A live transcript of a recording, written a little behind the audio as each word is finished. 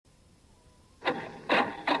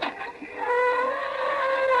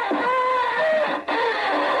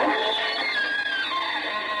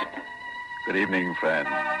evening, friends.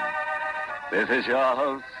 This is your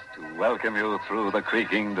host to welcome you through the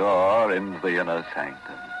creaking door into the inner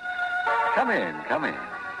sanctum. Come in.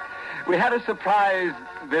 We had a surprise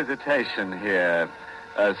visitation here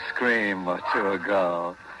a scream or two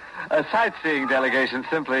ago. A sightseeing delegation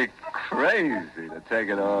simply crazy to take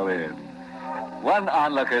it all in. One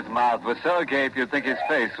onlooker's mouth was so agape you'd think his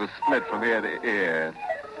face was split from ear to ear.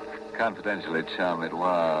 Confidentially, chum, it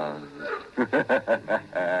was.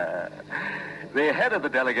 The head of the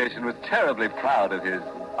delegation was terribly proud of his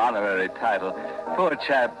honorary title. Poor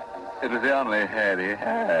chap, it was the only head he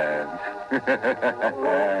had.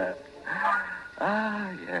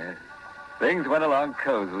 Yes. Things went along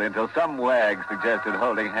cozily until some wag suggested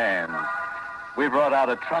holding hands. We brought out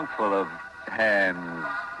a trunk full of hands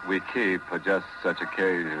we keep for just such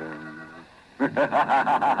occasions.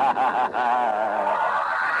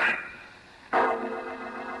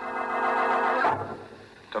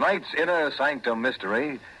 Tonight's Inner Sanctum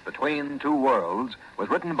Mystery, Between Two Worlds, was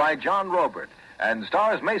written by John Robert and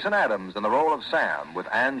stars Mason Adams in the role of Sam, with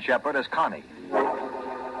Ann Shepard as Connie.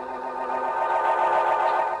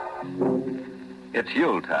 It's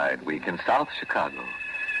Yuletide week in South Chicago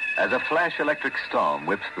as a flash electric storm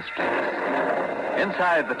whips the streets.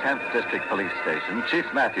 Inside the 10th District Police Station, Chief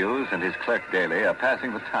Matthews and his clerk Daly are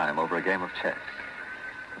passing the time over a game of chess.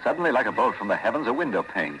 Suddenly, like a bolt from the heavens, a window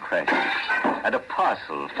pane crashes, and a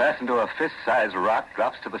parcel fastened to a fist-sized rock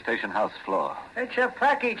drops to the station house floor. It's a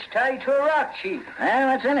package tied to a rock, Chief.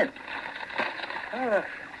 What's in it?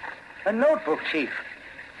 A notebook, Chief.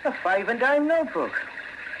 A 5-and-dime notebook.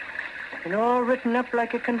 And all written up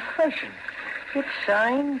like a confession. It's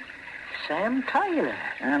signed Sam Tyler.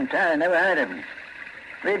 Sam Tyler, never heard of him.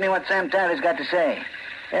 Read me what Sam Tyler's got to say.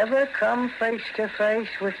 Ever come face to face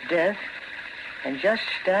with death and just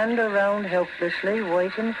stand around helplessly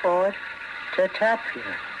waiting for it to tap you?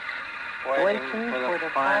 Waiting for the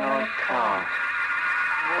final count.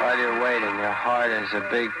 While you're waiting, your heart is a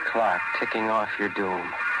big clock ticking off your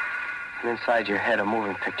doom. And inside your head, a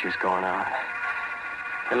moving picture's going on.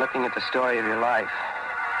 You're looking at the story of your life.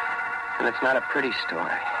 And it's not a pretty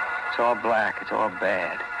story. It's all black. It's all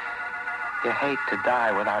bad. You hate to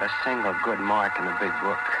die without a single good mark in the big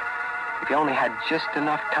book. If you only had just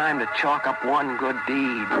enough time to chalk up one good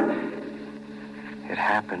deed. It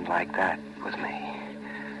happened like that with me.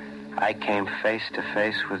 I came face to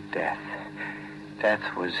face with death.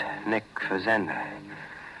 Death was Nick Fazenda.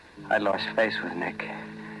 I'd lost face with Nick.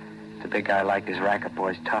 The big guy liked his racket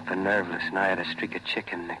boys tough and nerveless, and I had a streak of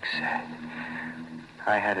chicken, Nick said.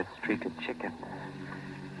 I had a streak of chicken.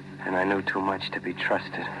 And I knew too much to be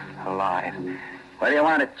trusted alive. What do you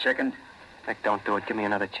want it, chicken? Nick, don't do it. Give me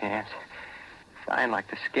another chance. Dying like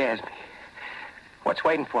this scares me. What's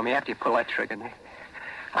waiting for me after you pull that trigger, Nick?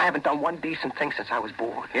 I haven't done one decent thing since I was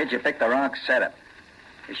born. Kid, you picked the wrong setup.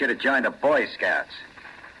 You should have joined the Boy Scouts.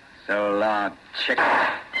 So long, chicken.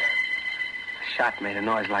 The shot made a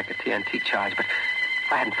noise like a TNT charge, but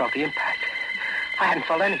I hadn't felt the impact. I hadn't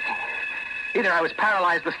felt anything. Either I was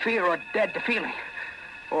paralyzed with fear or dead to feeling.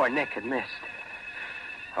 Or Nick had missed.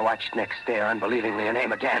 I watched Nick stare unbelievingly and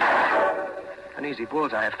aim again. An easy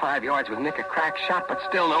bullseye at 5 yards with Nick a crack shot, but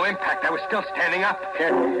still no impact. I was still standing up.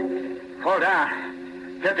 Kid, hold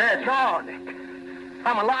on. You're dead. No, Nick.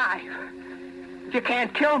 I'm alive. You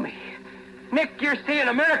can't kill me. Nick, you're seeing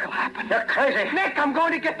a miracle happen. You're crazy. Nick, I'm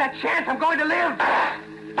going to get that chance. I'm going to live.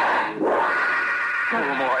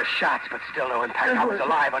 2 more shots, but still no impact. I was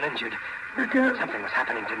alive, uninjured. Something was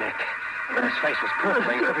happening to Nick. His face was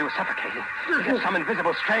purpling as if he was suffocating. As if some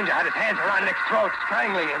invisible stranger had his hands around Nick's throat,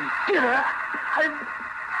 strangling him. I'm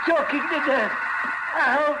choking to death.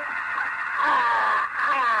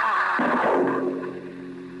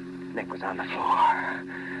 Nick was on the floor.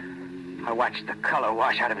 I watched the color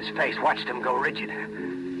wash out of his face, watched him go rigid.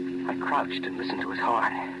 I crouched and listened to his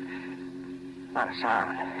heart. Not a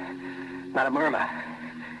sound. Not a murmur.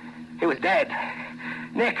 He was dead.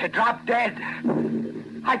 Nick had dropped dead.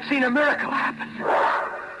 I'd seen a miracle happen.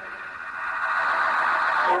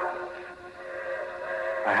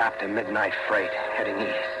 I hopped a midnight freight heading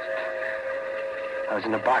east. I was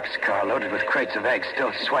in a boxcar loaded with crates of eggs,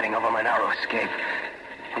 still sweating over my narrow escape,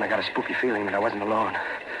 when I got a spooky feeling that I wasn't alone.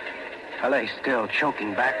 I lay still,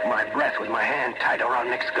 choking back my breath with my hand tied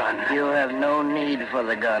around Nick's gun. You have no need for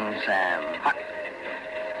the gun, Sam.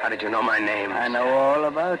 How did you know my name? I know all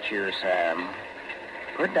about you, Sam.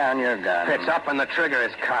 Put down your gun. It's up and the trigger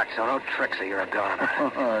is cocked, so no tricks or you're a goner.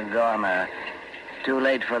 A goner. Too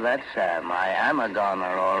late for that, Sam. I am a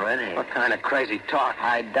goner already. What kind of crazy talk?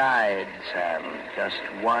 I died, Sam, just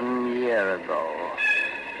 1 year ago.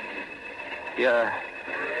 You're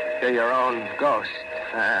your own ghost.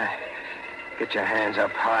 Get your hands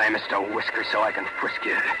up high, Mr. Whisker, so I can frisk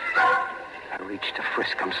you. I reached to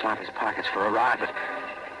frisk him, slap his pockets for a rod, but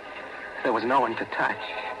there was no one to touch.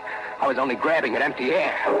 I was only grabbing at empty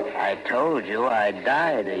air. I told you I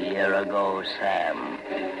died a year ago, Sam.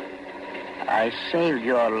 I saved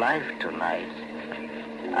your life tonight.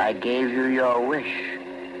 I gave you your wish,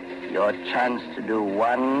 your chance to do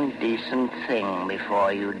one decent thing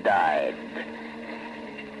before you died.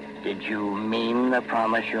 Did you mean the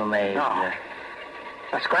promise you made? No.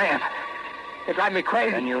 That's Graham. It drives me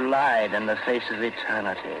crazy. Then you lied in the face of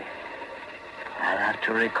eternity. I'll have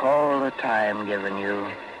to recall the time given you.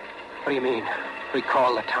 What do you mean,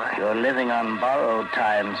 recall the time? You're living on borrowed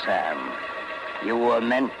time, Sam. You were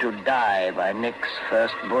meant to die by Nick's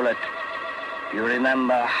first bullet. You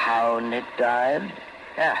remember how Nick died?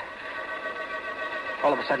 Yeah.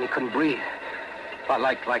 All of a sudden he couldn't breathe. Felt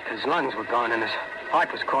like his lungs were gone and his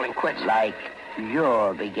heart was calling quits. Like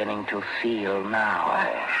you're beginning to feel now.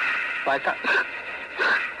 Like I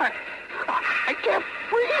can't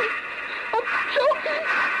breathe. I'm choking.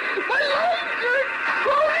 My lungs are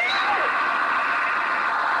going.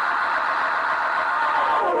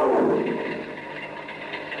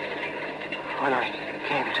 When I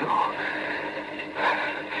came to,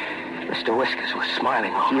 Mr. Whiskers was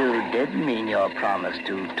smiling. You did mean your promise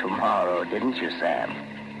to tomorrow, didn't you, Sam?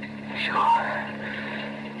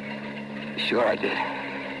 Sure I did.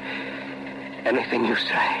 Anything you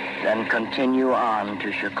say. Then continue on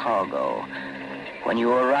to Chicago. When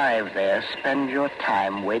you arrive there, spend your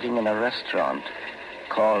time waiting in a restaurant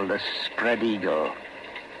called the Spread Eagle.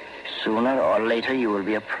 Sooner or later, you will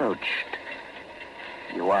be approached.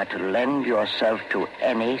 You are to lend yourself to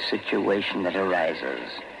any situation that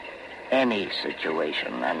arises. Any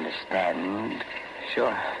situation, understand?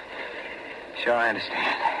 Sure, I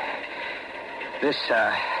understand. This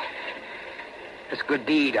good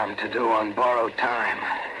deed I'm to do on borrowed time.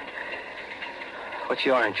 What's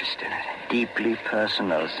your interest in it? Deeply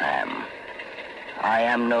personal, Sam. I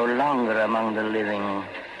am no longer among the living,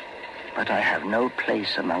 but I have no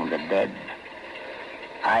place among the dead.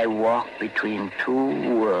 I walk between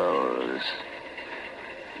two worlds.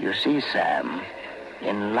 You see, Sam,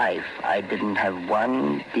 in life, I didn't have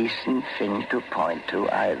one decent thing to point to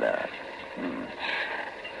either.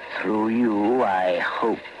 Through you, I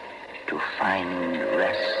hope to find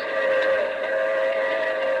rest.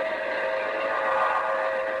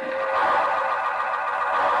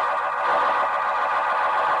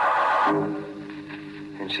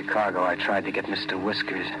 In Chicago, I tried to get Mr.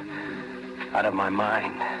 Whiskers out of my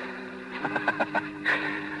mind.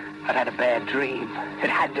 I'd had a bad dream. It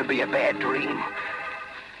had to be a bad dream.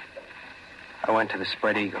 I went to the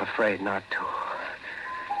Spread Eagle, afraid not to.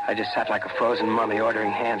 I just sat like a frozen mummy,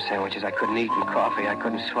 ordering ham sandwiches I couldn't eat and coffee I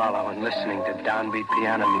couldn't swallow, and listening to downbeat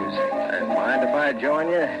piano music. Mind if I join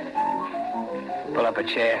you? Pull up a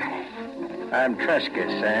chair. I'm Tresca,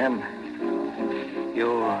 Sam.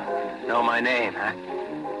 You know my name, huh?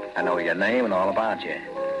 I know your name and all about you.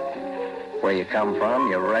 Where you come from,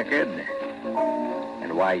 your record,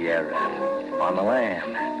 and why you're on the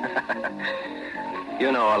lam.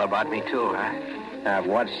 You know all about me, too, huh? I've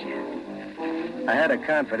watched you. I had a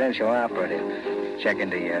confidential operative check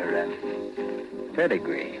into your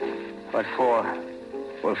pedigree. What for?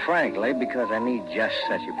 Well, frankly, because I need just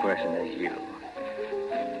such a person as you.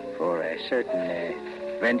 For a certain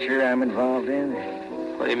venture I'm involved in.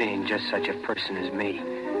 What do you mean, just such a person as me?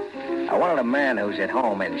 I wanted a man who's at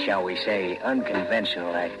home in, shall we say,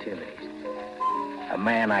 unconventional activities. A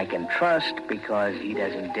man I can trust because he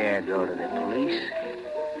doesn't dare go to the police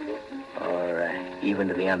or even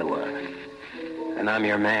to the underworld. And I'm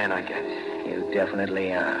your man, I guess. You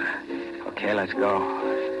definitely are. Okay, let's go.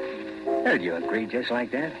 Did you agree just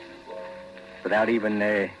like that? Without even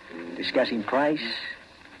discussing price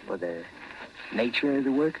or the nature of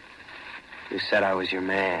the work? You said I was your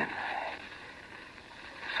man.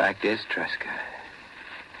 Fact is, Tresca,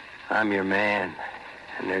 I'm your man,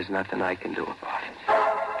 and there's nothing I can do about it.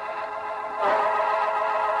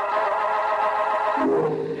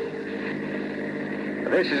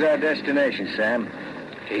 This is our destination, Sam.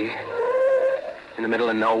 Here? In the middle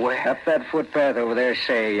of nowhere? Up that footpath over there,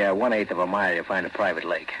 say 1/8 of a mile, you'll find a private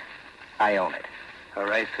lake. I own it. All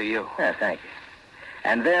right for you. Yeah, thank you.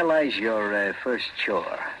 And there lies your first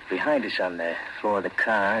chore. Behind us on the floor of the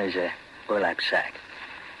car is a burlap sack.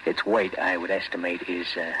 Its weight, I would estimate,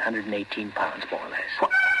 is 118 pounds, more or less.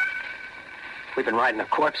 What? We've been riding a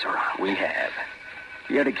corpse around. We have.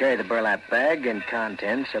 You're to carry the burlap bag and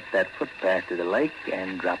contents up that footpath to the lake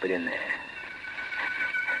and drop it in there.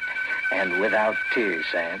 And without tears,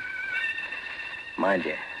 Sam. Mind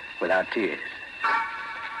you, without tears.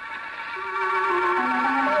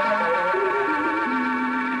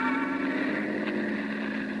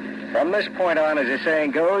 From this point on, as the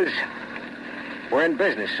saying goes, we're in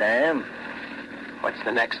business, Sam. What's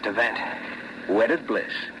the next event? Wedded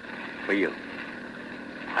bliss. For you.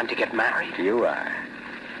 I'm to get married? You are.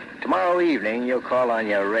 Tomorrow evening, you'll call on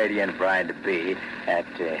your radiant bride-to-be at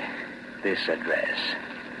this address.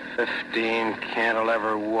 15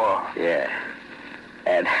 Cantilever Walk. Yeah.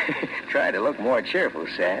 And try to look more cheerful,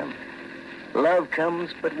 Sam. Love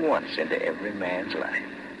comes but once into every man's life.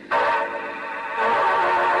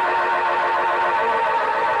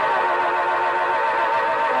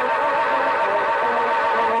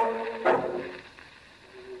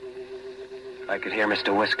 I could hear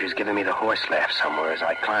Mr. Whiskers giving me the horse laugh somewhere as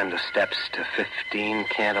I climbed the steps to 15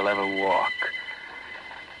 Cantilever Walk.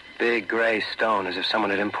 Big gray stone, as if someone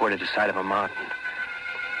had imported the side of a mountain.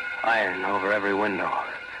 Iron over every window.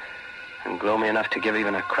 And gloomy enough to give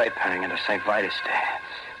even a crepe hang at a St. Vitus dance.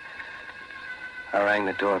 I rang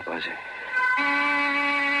the door buzzer.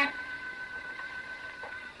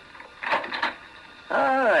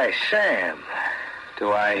 All right, Sam.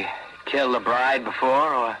 Do I kill the bride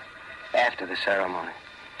before or after the ceremony?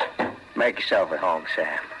 Make yourself at home,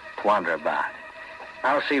 Sam. Wander about.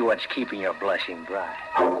 I'll see what's keeping your blushing bride.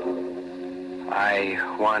 I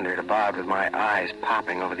wandered about with my eyes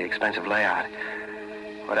popping over the expensive layout.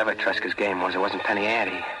 Whatever Tresca's game was, it wasn't penny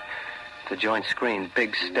ante. The joint screen,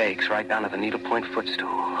 big stakes, right down to the needlepoint footstool.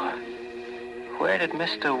 Where did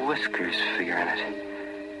Mr. Whiskers figure in it?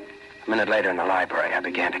 A minute later in the library, I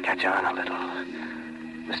began to catch on a little.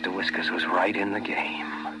 Mr. Whiskers was right in the game.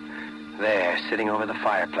 There, sitting over the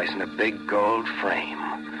fireplace in a big gold frame,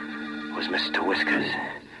 was Mr. Whiskers.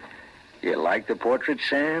 You like the portrait,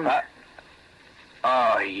 Sam?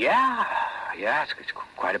 Yeah. Yeah, it's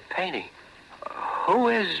quite a painting. Who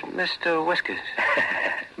is Mr. Whiskers?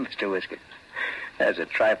 Mr. Whiskers. That's a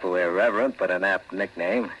trifle irreverent, but an apt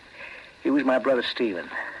nickname. He was my brother Stephen.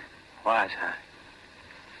 Was, huh?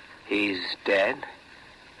 He's dead?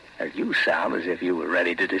 You sound as if you were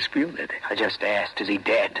ready to dispute it. I just asked, is he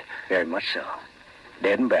dead? Very much so.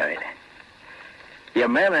 Dead and buried. Your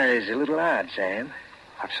manner is a little odd, Sam.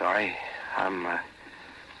 I'm sorry. I'm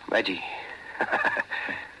Reggie.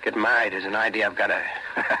 Getting married is an idea I've got to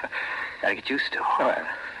get used to.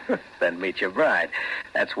 Well, then meet your bride.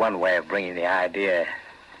 That's one way of bringing the idea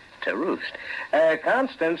to roost.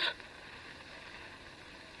 Constance.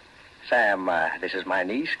 Sam, this is my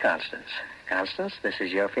niece, Constance. Constance, this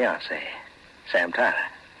is your fiancé, Sam Tyler.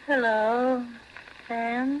 Hello,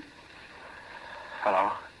 Sam.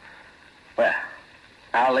 Hello. Well,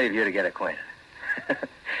 I'll leave you to get acquainted.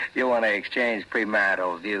 You want to exchange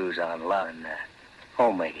premarital views on love and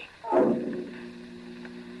homemaking.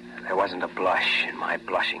 There wasn't a blush in my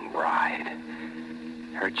blushing bride.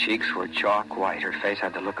 Her cheeks were chalk white. Her face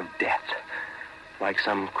had the look of death, like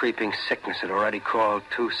some creeping sickness had already called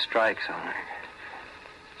 2 strikes on her.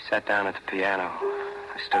 She sat down at the piano.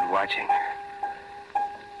 I stood watching.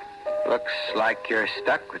 Looks like you're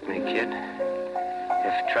stuck with me, kid.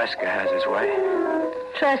 If Tresca has his way.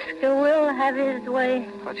 Tresca will have his way.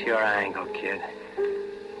 What's your angle, kid?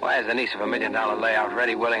 Why is the niece of $1 million layout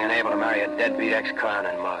ready, willing, and able to marry a deadbeat ex-con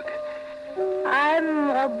and mug? I'm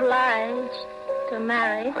obliged to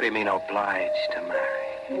marry. What do you mean, obliged to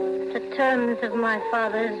marry? The terms of my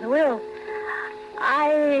father's will.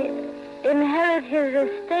 I inherit his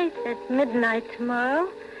estate at midnight tomorrow.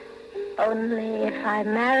 Only if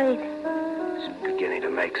I'm married. It's beginning to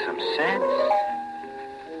make some sense.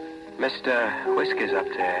 Mr. Whiskers up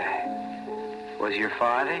there was your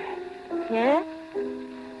father? Yes?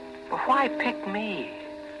 Well, why pick me?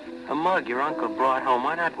 A mug your uncle brought home.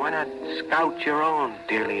 Why not scout your own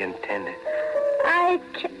dearly intended?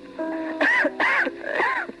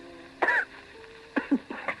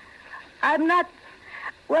 I'm not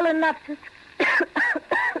well enough to...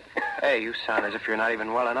 Hey, you sound as if you're not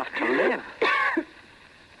even well enough to live.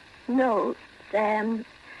 No, Sam.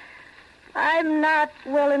 I'm not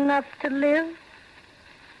well enough to live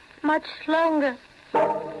much longer.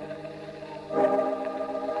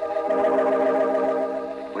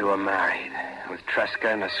 We were married, with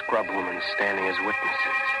Tresca and a scrub woman standing as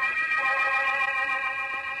witnesses.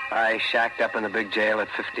 I shacked up in the big jail at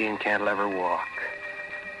 15 Cantilever Walk.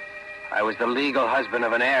 I was the legal husband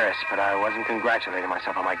of an heiress, but I wasn't congratulating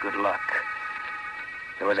myself on my good luck.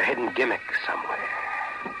 There was a hidden gimmick somewhere.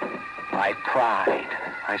 I pried.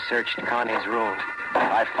 I searched Connie's room.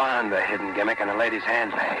 I found the hidden gimmick in a lady's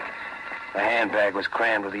handbag. The handbag was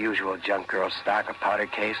crammed with the usual junk girl stock, a powder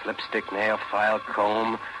case, lipstick, nail file,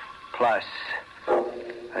 comb, plus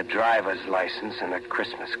a driver's license and a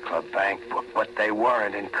Christmas Club bank book. But they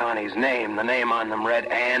weren't in Connie's name. The name on them read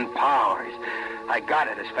Ann Powers. I got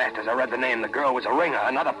it as fast as I read the name. The girl was a ringer,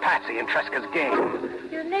 another patsy in Tresca's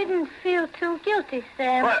game. You needn't feel too guilty,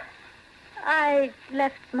 Sam. What? I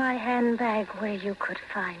left my handbag where you could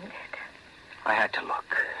find it. I had to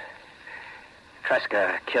look.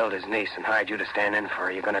 Tresca killed his niece and hired you to stand in for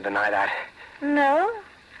her. You going to deny that? No,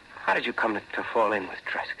 How did you come to fall in with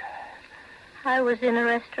Tresca? I was in a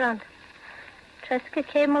restaurant. Tresca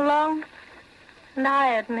came along and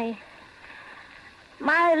hired me.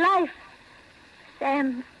 My life,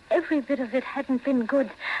 Sam, every bit of it hadn't been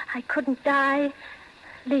good. I couldn't die,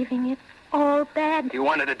 leaving it all bad. You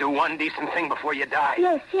wanted to do one decent thing before you died.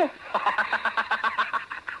 Yes, yes.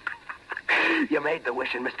 You made the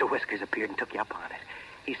wish, and Mr. Whiskers appeared and took you up on it.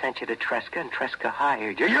 He sent you to Tresca, and Tresca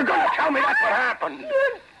hired you. You're going to tell me that's what happened. You're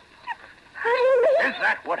hurting me. Is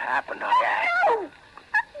that what happened, I asked? No.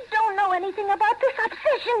 I don't know anything about this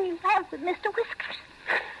obsession you have with Mr. Whiskers.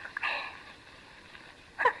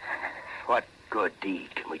 What good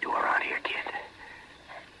deed can we do around here, kid?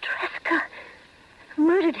 Tresca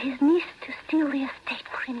murdered his niece to steal the estate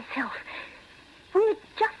for himself. We had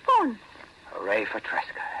just won. Hooray for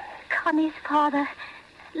Tresca. Connie's father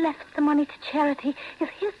left the money to charity. If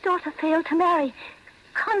his daughter failed to marry,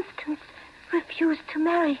 Constance refused to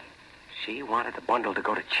marry. She wanted the bundle to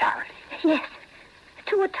go to charity. Yes,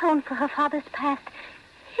 to atone for her father's past.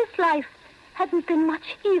 His life hadn't been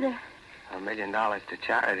much either. $1 million to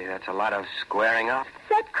charity, that's a lot of squaring up.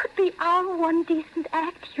 That could be our one decent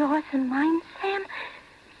act, yours and mine, Sam.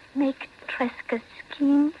 Make Tresca's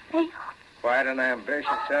scheme fail. Quite an ambitious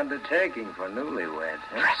undertaking for newlyweds,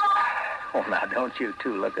 huh? Tresca. Oh, now, don't you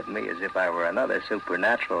two look at me as if I were another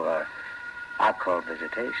supernatural or occult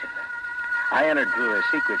visitation. I entered through a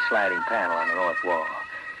secret sliding panel on the north wall.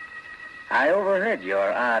 I overheard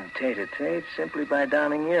your odd tete-a-tete simply by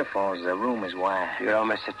donning earphones. The room is wide. You don't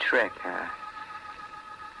miss a trick, huh?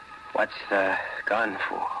 What's the gun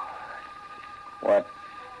for? What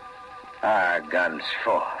are guns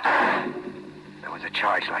for? There was a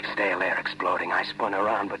charge like stale air exploding. I spun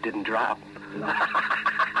around but didn't drop.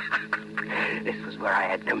 This was where I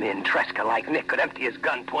had come in. Tresca, like Nick, could empty his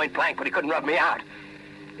gun point blank, but he couldn't rub me out.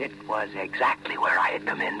 It was exactly where I had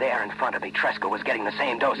come in. There in front of me, Tresca was getting the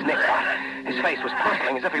same dose Nick got. His face was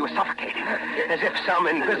purpling as if he was suffocating. As if some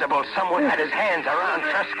invisible someone had his hands around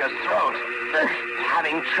Tresca's throat.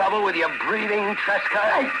 Having trouble with your breathing,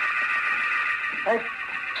 Tresca? I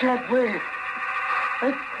can't breathe.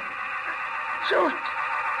 I choked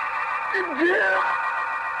in there.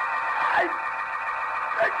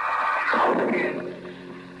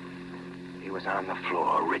 He was on the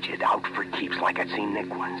floor, rigid, out for keeps like I'd seen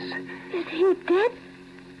Nick once. Is he dead?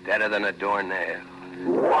 Deader than a doornail.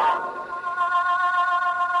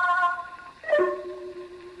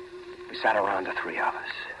 We sat around, the three of us.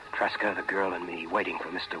 Tresca, the girl, and me, waiting for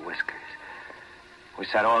Mr. Whiskers. We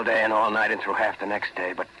sat all day and all night and through half the next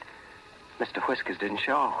day, but Mr. Whiskers didn't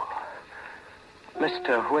show.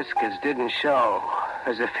 Mr. Whiskers didn't show,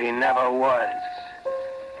 as if he never was.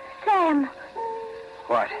 Sam,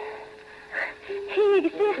 What? he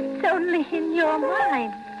exists only in your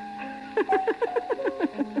mind.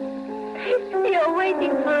 You're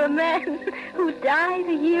waiting for a man who died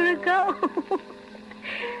a year ago.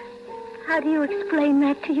 How do you explain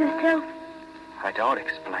that to yourself? I don't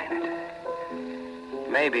explain it.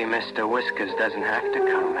 Maybe Mr. Whiskers doesn't have to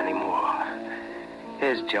come anymore.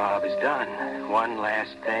 His job is done. One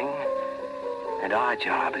last thing, and our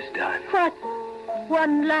job is done. What?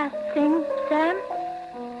 One last thing, Sam?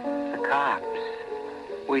 The cops.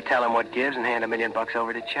 We tell them what gives and hand $1 million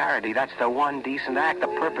over to charity. That's the one decent act, the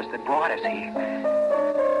purpose that brought us here.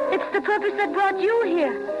 It's the purpose that brought you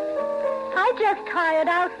here. I just hired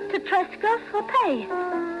out to Tresca for pay.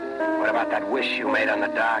 What about that wish you made on the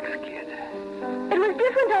docks, kid? It was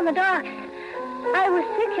different on the docks. I was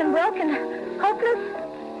sick and broken, hopeless.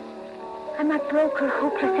 I'm not broke or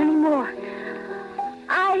hopeless anymore.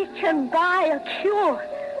 I can buy a cure.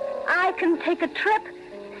 I can take a trip,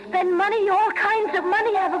 spend money, all kinds of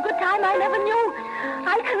money, have a good time I never knew.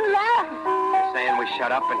 I can laugh. Saying we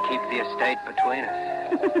shut up and keep the estate between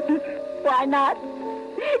us. Why not?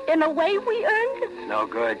 In a way, we earned it. No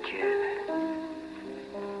good, kid.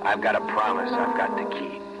 I've got a promise I've got to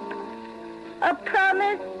keep. A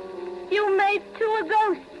promise you made to a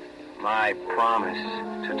ghost. My promise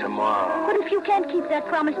to tomorrow. What if you can't keep that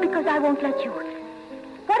promise because I won't let you?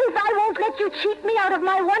 What if I won't let you cheat me out of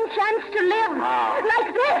my one chance to live? How?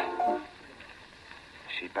 Like this?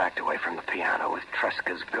 She backed away from the piano with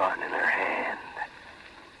Tresca's gun in her hand.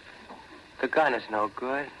 The gun is no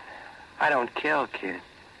good. I don't kill, kid.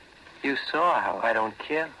 You saw how I don't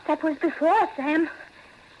kill. That was before, Sam.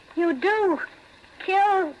 You do.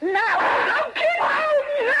 kill now. I'll kill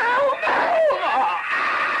now.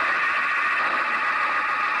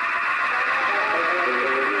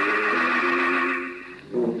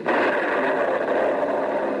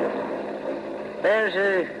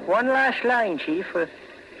 There's one last line, Chief,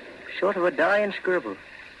 sort of a dying scribble.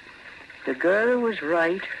 The girl was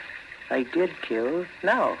right. I did kill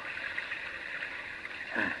now.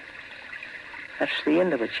 That's the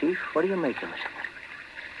end of it, Chief. What do you make of it?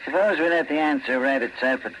 Suppose we let the answer write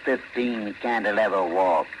itself at 15 Cantilever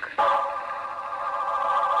Walk.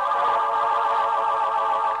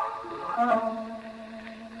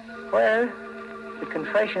 Well, the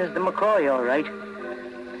confession is the McCoy, all right.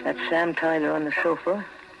 That's Sam Tyler on the sofa,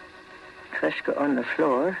 Tresca on the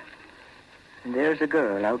floor, and there's the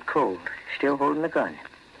girl out cold, still holding the gun.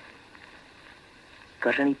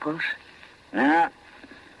 Got any pulse? No,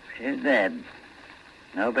 she's dead.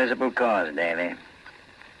 No visible cause, Davy.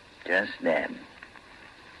 Just dead.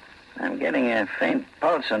 I'm getting a faint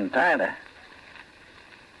pulse on Tyler.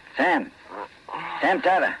 Sam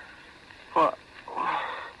Tyler. What?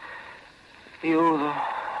 You, the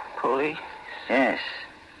police? Yes.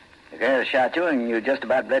 The girl shot you and you just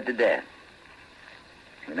about bled to death.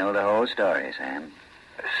 You know the whole story, Sam.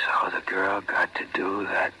 So the girl got to do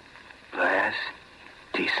that last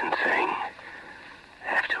decent thing,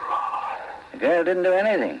 after all. The girl didn't do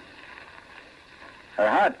anything. Her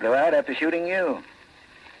heart blew out after shooting you.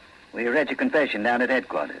 We read your confession down at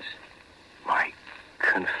headquarters. My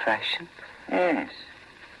confession? Yes.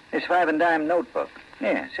 This 5-and-dime notebook.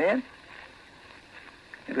 Yeah, see it?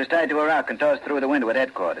 It was tied to a rock and tossed through the window at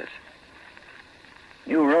headquarters.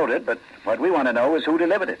 You wrote it, but what we want to know is who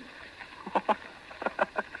delivered it.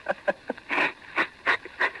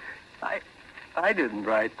 I didn't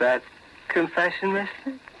write that confession,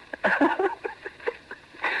 mister.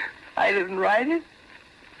 I didn't write it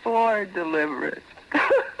or deliver it.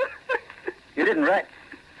 You didn't write?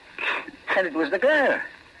 And it was the girl.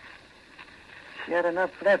 She had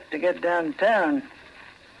enough left to get downtown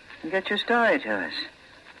and get your story to us.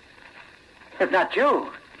 If not you,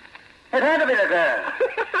 it had to be the girl.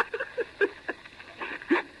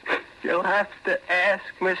 You'll have to ask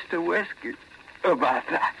Mr. Whiskers about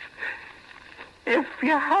that. If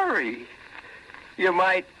you hurry, you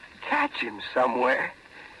might catch him somewhere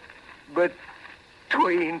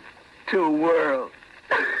between two worlds.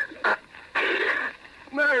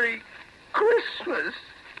 Merry Christmas,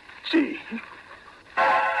 Chief.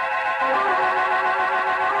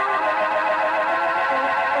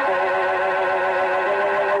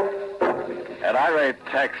 An irate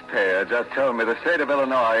taxpayer just told me the state of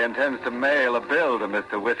Illinois intends to mail a bill to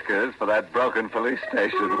Mr. Whiskers for that broken police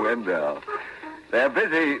station window. They're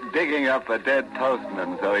busy digging up a dead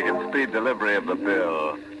postman so he can speed delivery of the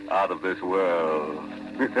bill out of this world.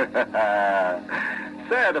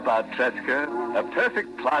 Sad about Tresca. A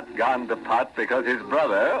perfect plot gone to pot because his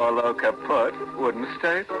brother, although kaput, wouldn't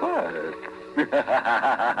stay put.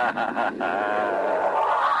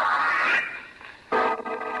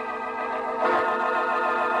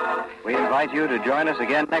 We invite you to join us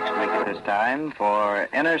again next week at this time for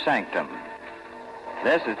Inner Sanctum.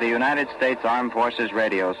 This is the United States Armed Forces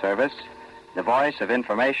Radio Service, the voice of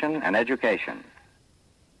information and education.